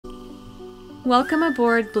Welcome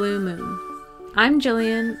aboard Blue Moon. I'm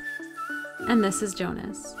Jillian, and this is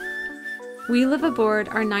Jonas. We live aboard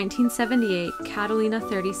our 1978 Catalina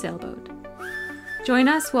 30 sailboat. Join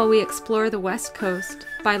us while we explore the West Coast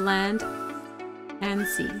by land and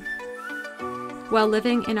sea, while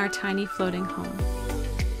living in our tiny floating home.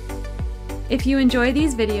 If you enjoy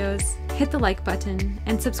these videos, hit the like button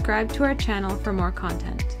and subscribe to our channel for more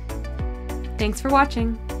content. Thanks for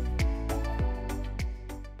watching.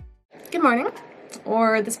 Good morning,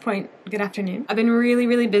 or at this point, good afternoon. I've been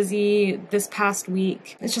really busy this past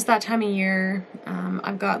week. It's just that time of year.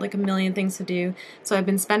 I've got like a million things to do. So I've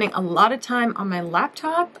been spending a lot of time on my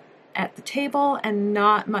laptop at the table and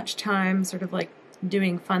not much time sort of like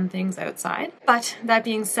doing fun things outside. But that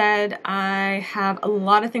being said, I have a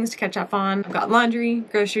lot of things to catch up on. I've got laundry,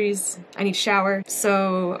 groceries, I need to shower.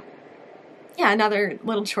 So yeah, another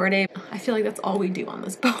little chore day. I feel like that's all we do on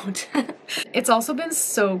this boat. It's also been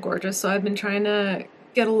so gorgeous, so I've been trying to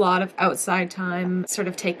get a lot of outside time, sort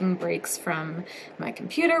of taking breaks from my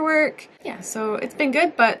computer work. Yeah, so it's been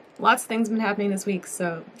good, but lots of things have been happening this week,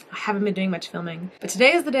 so I haven't been doing much filming. But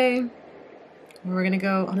today is the day where we're gonna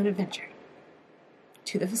go on an adventure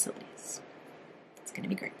to the facilities. It's gonna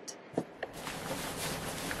be great.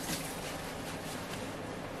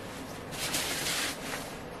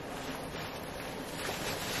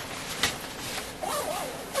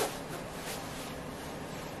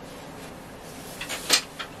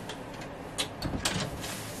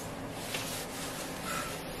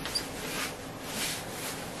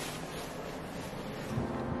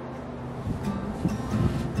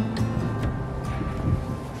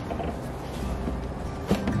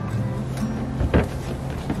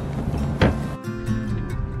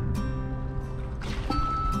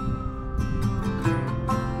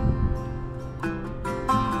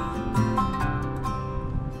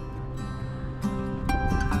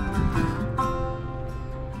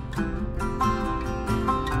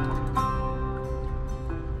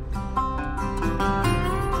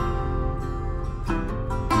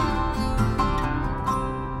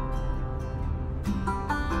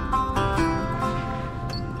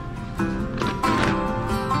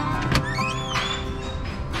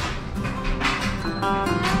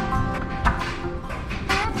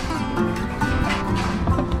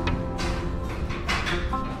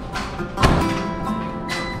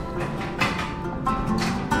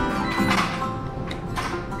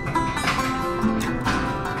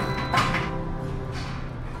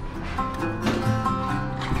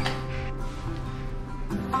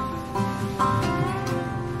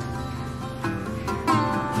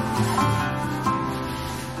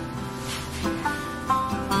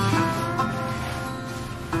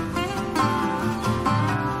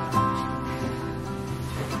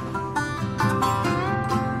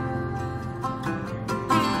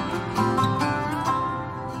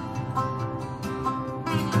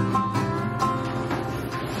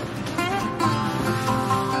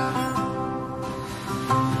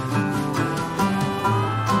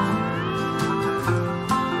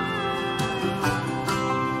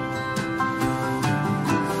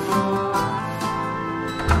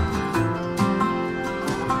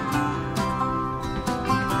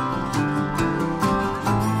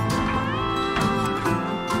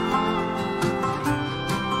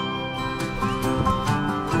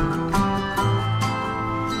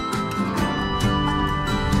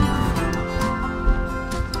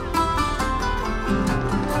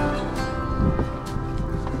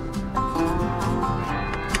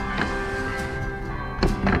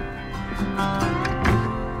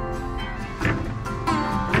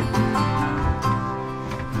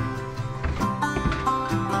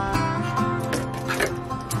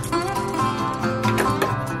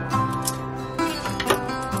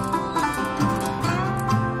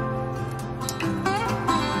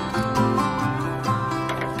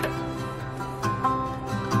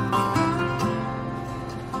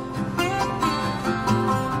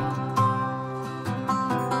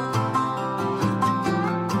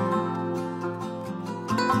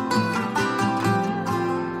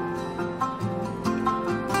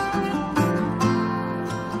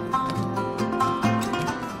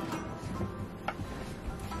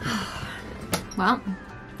 Well,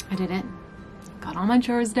 I did it. Got all my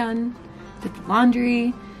chores done, did the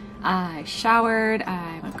laundry, I showered,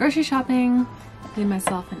 I went grocery shopping, made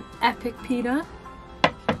myself an epic pita.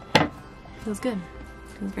 Feels good.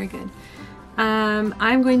 Feels very good.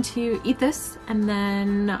 I'm going to eat this, and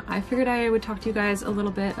then I figured I would talk to you guys a little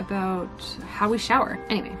bit about how we shower.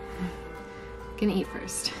 Anyway, gonna eat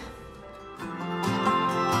first.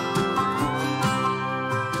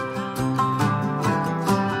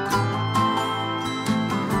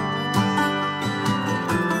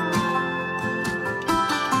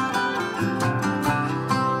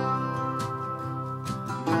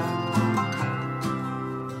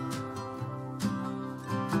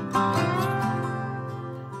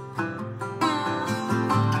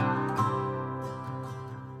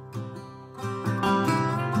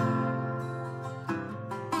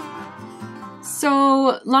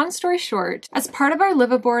 So long story short, as part of our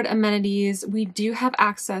live aboard amenities, we do have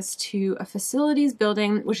access to a facilities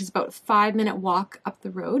building, which is about a 5-minute walk up the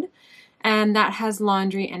road. And that has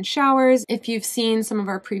laundry and showers. If you've seen some of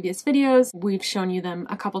our previous videos, we've shown you them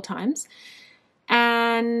a couple times.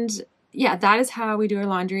 And yeah, that is how we do our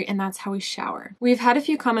laundry and that's how we shower. We've had a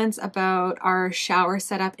few comments about our shower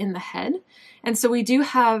setup in the head. And so we do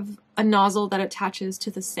have a nozzle that attaches to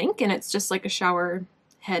the sink and it's just like a shower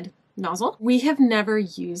head nozzle. We have never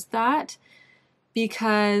used that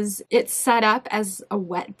because it's set up as a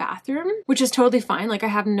wet bathroom, which is totally fine. Like I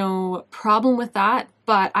have no problem with that,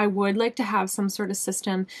 but I would like to have some sort of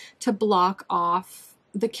system to block off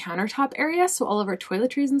the countertop area so all of our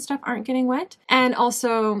toiletries and stuff aren't getting wet. And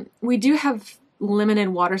also we do have limited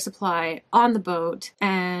water supply on the boat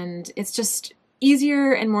and it's just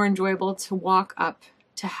easier and more enjoyable to walk up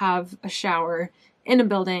to have a shower in a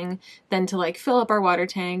building than to like fill up our water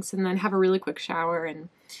tanks and then have a really quick shower. And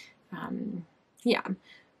yeah,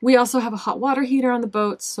 we also have a hot water heater on the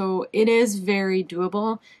boat, so it is very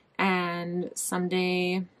doable and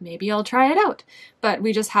someday maybe I'll try it out. But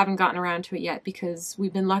we just haven't gotten around to it yet because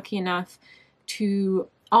we've been lucky enough to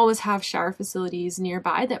always have shower facilities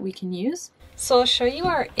nearby that we can use. So I'll show you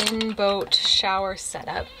our in-boat shower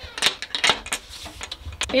setup.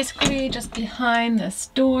 Basically just behind this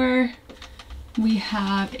door we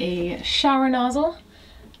have a shower nozzle,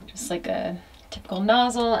 just like a typical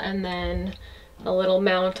nozzle, and then a little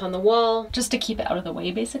mount on the wall just to keep it out of the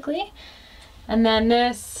way basically. And then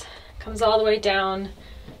this comes all the way down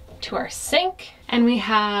to our sink and we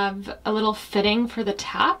have a little fitting for the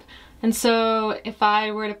tap. And so if I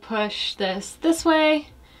were to push this way,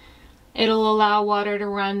 it'll allow water to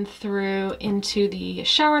run through into the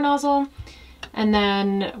shower nozzle. And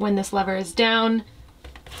then when this lever is down,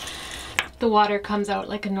 the water comes out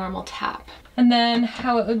like a normal tap. And then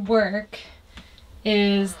how it would work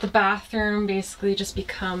is the bathroom basically just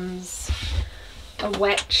becomes a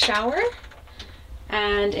wet shower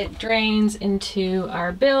and it drains into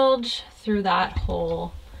our bilge through that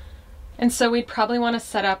hole. And so we'd probably want to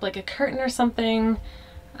set up like a curtain or something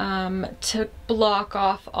to block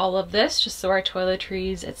off all of this just so our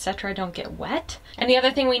toiletries, etc. don't get wet. And the other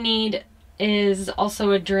thing we need is also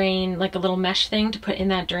a drain, like a little mesh thing to put in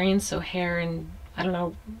that drain so hair and I don't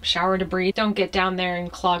know, shower debris don't get down there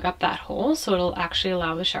and clog up that hole, so it'll actually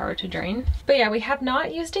allow the shower to drain. But yeah, we have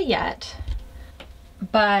not used it yet,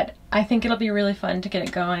 but I think it'll be really fun to get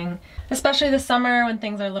it going, especially this summer when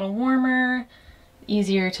things are a little warmer,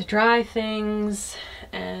 easier to dry things,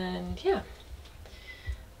 and yeah.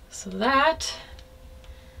 So that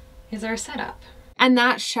is our setup. And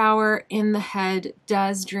that shower in the head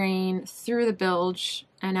does drain through the bilge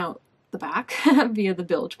and out the back via the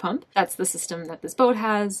bilge pump. That's the system that this boat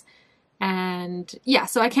has. And yeah,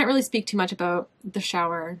 so I can't really speak too much about the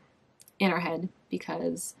shower in our head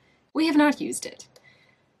because we have not used it.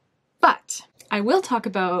 But I will talk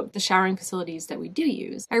about the showering facilities that we do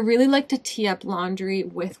use. I really like to tee up laundry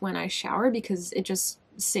with when I shower because it just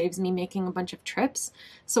saves me making a bunch of trips.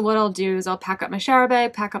 So what I'll do is I'll pack up my shower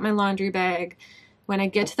bag, pack up my laundry bag. When I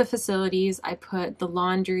get to the facilities, I put the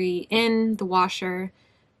laundry in the washer.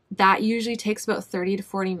 That usually takes about 30 to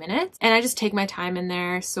 40 minutes. And I just take my time in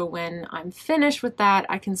there. So when I'm finished with that,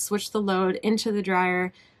 I can switch the load into the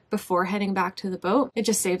dryer before heading back to the boat. It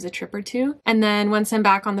just saves a trip or two. And then once I'm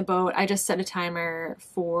back on the boat, I just set a timer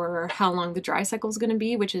for how long the dry cycle is going to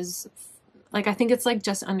be, which is like, I think it's like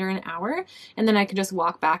just under an hour. And then I can just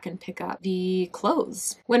walk back and pick up the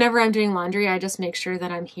clothes. Whenever I'm doing laundry, I just make sure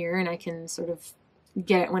that I'm here and I can sort of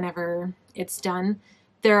get it whenever it's done.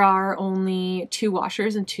 There are only 2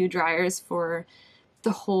 washers and 2 dryers for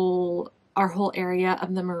our whole area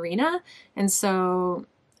of the marina. And so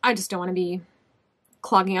I just don't want to be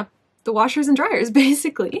clogging up the washers and dryers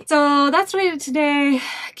basically. So that's what I did today.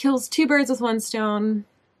 Kills 2 birds with 1 stone.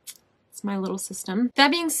 It's my little system.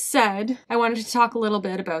 That being said, I wanted to talk a little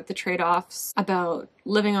bit about the trade-offs about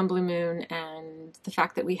living on Blue Moon and the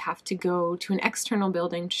fact that we have to go to an external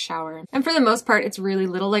building to shower. And for the most part, it's really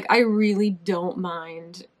little. Like, I really don't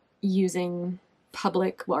mind using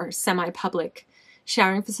public or semi-public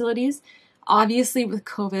showering facilities. Obviously, with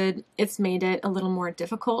COVID, it's made it a little more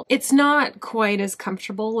difficult. It's not quite as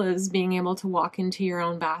comfortable as being able to walk into your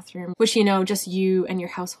own bathroom, which, you know, just you and your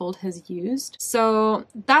household has used. So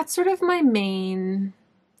that's sort of my main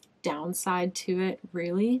downside to it,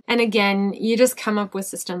 really. And again, you just come up with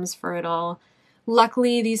systems for it all.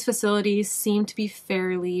 Luckily, these facilities seem to be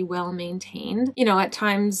fairly well maintained. You know, at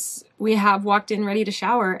times we have walked in ready to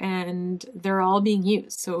shower and they're all being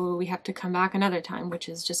used. So we have to come back another time, which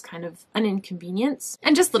is just kind of an inconvenience.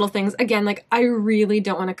 And just little things. Again, like I really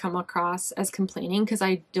don't want to come across as complaining because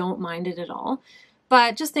I don't mind it at all.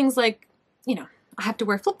 But just things like, you know, I have to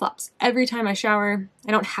wear flip-flops every time I shower.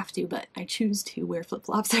 I don't have to, but I choose to wear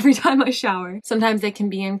flip-flops every time I shower. Sometimes they can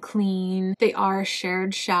be unclean. They are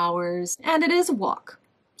shared showers, and it is a walk.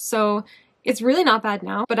 So it's really not bad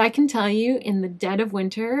now, but I can tell you in the dead of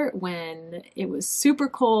winter when it was super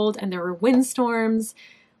cold and there were windstorms,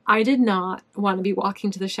 I did not want to be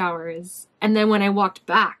walking to the showers. And then when I walked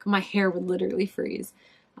back, my hair would literally freeze.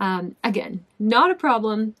 Again, not a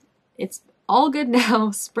problem. It's all good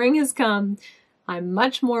now. Spring has come. I'm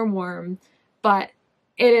much more warm, but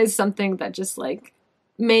it is something that just like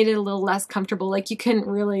made it a little less comfortable. Like you couldn't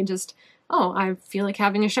really just, oh, I feel like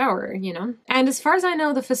having a shower, you know? And as far as I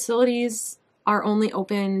know, the facilities are only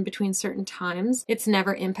open between certain times. It's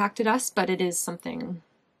never impacted us, but it is something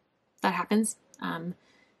that happens.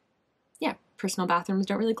 Yeah, personal bathrooms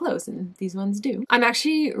don't really close and these ones do. I'm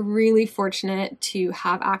actually really fortunate to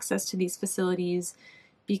have access to these facilities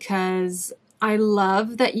because I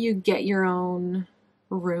love that you get your own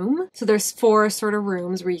room. So there's 4 sort of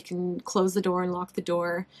rooms where you can close the door and lock the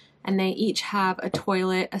door, and they each have a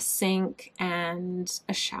toilet, a sink, and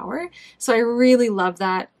a shower. So I really love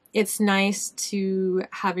that. It's nice to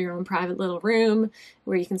have your own private little room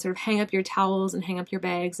where you can sort of hang up your towels and hang up your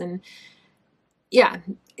bags, and yeah,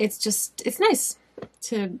 it's nice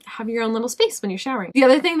to have your own little space when you're showering. The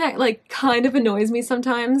other thing that like kind of annoys me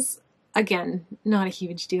sometimes, again, not a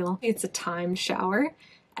huge deal, it's a timed shower.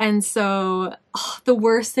 And so the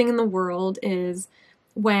worst thing in the world is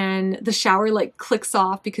when the shower like clicks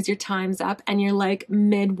off because your time's up and you're like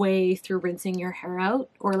midway through rinsing your hair out,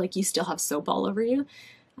 or like you still have soap all over you.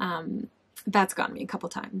 That's gotten me a couple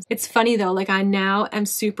times. It's funny though, like I now am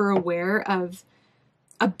super aware of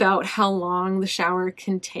about how long the shower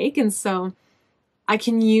can take, and so I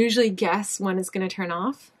can usually guess when it's going to turn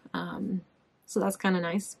off. So that's kind of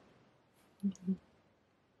nice.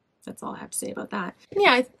 That's all I have to say about that.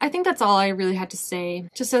 Yeah, I think that's all I really had to say.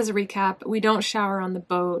 Just as a recap, we don't shower on the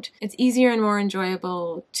boat. It's easier and more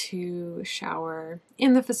enjoyable to shower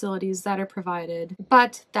in the facilities that are provided.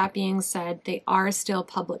 But that being said, they are still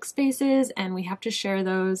public spaces and we have to share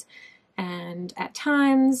those. And at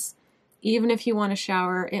times, even if you want to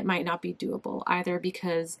shower, it might not be doable either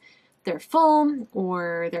because they're full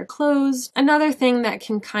or they're closed. Another thing that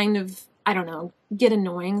can kind of, I don't know, get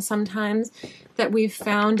annoying sometimes that we've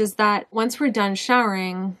found is that once we're done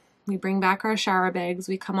showering, we bring back our shower bags,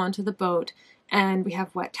 we come onto the boat, and we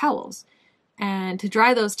have wet towels. And to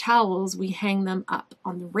dry those towels, we hang them up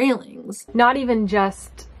on the railings. Not even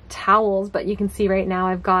just towels, but you can see right now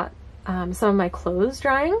I've got some of my clothes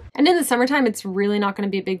drying. And in the summertime, it's really not going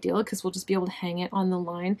to be a big deal because we'll just be able to hang it on the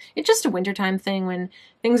line. It's just a wintertime thing when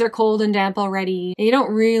things are cold and damp already. And you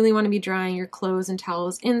don't really want to be drying your clothes and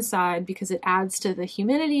towels inside because it adds to the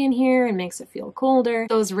humidity in here and makes it feel colder.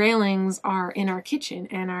 Those railings are in our kitchen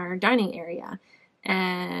and our dining area.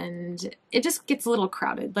 And it just gets a little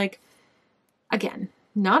crowded. Like, again,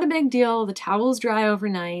 not a big deal. The towels dry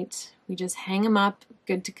overnight. We just hang them up,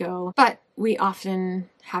 good to go. But we often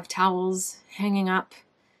have towels hanging up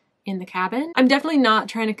in the cabin. I'm definitely not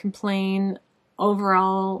trying to complain.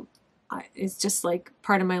 Overall, it's just like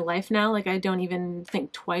part of my life now. Like I don't even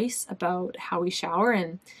think twice about how we shower,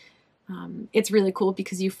 and it's really cool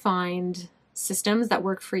because you find systems that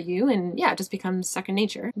work for you, and yeah, it just becomes second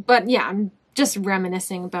nature. But yeah, I'm just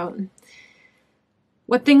reminiscing about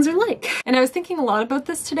what things are like. And I was thinking a lot about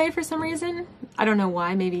this today for some reason. I don't know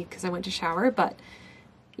why, maybe because I went to shower, but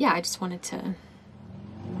yeah, I just wanted to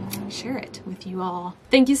share it with you all.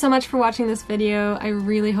 Thank you so much for watching this video. I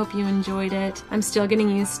really hope you enjoyed it. I'm still getting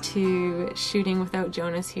used to shooting without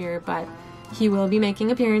Jonas here, but he will be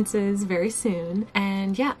making appearances very soon.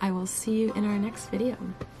 And yeah, I will see you in our next video.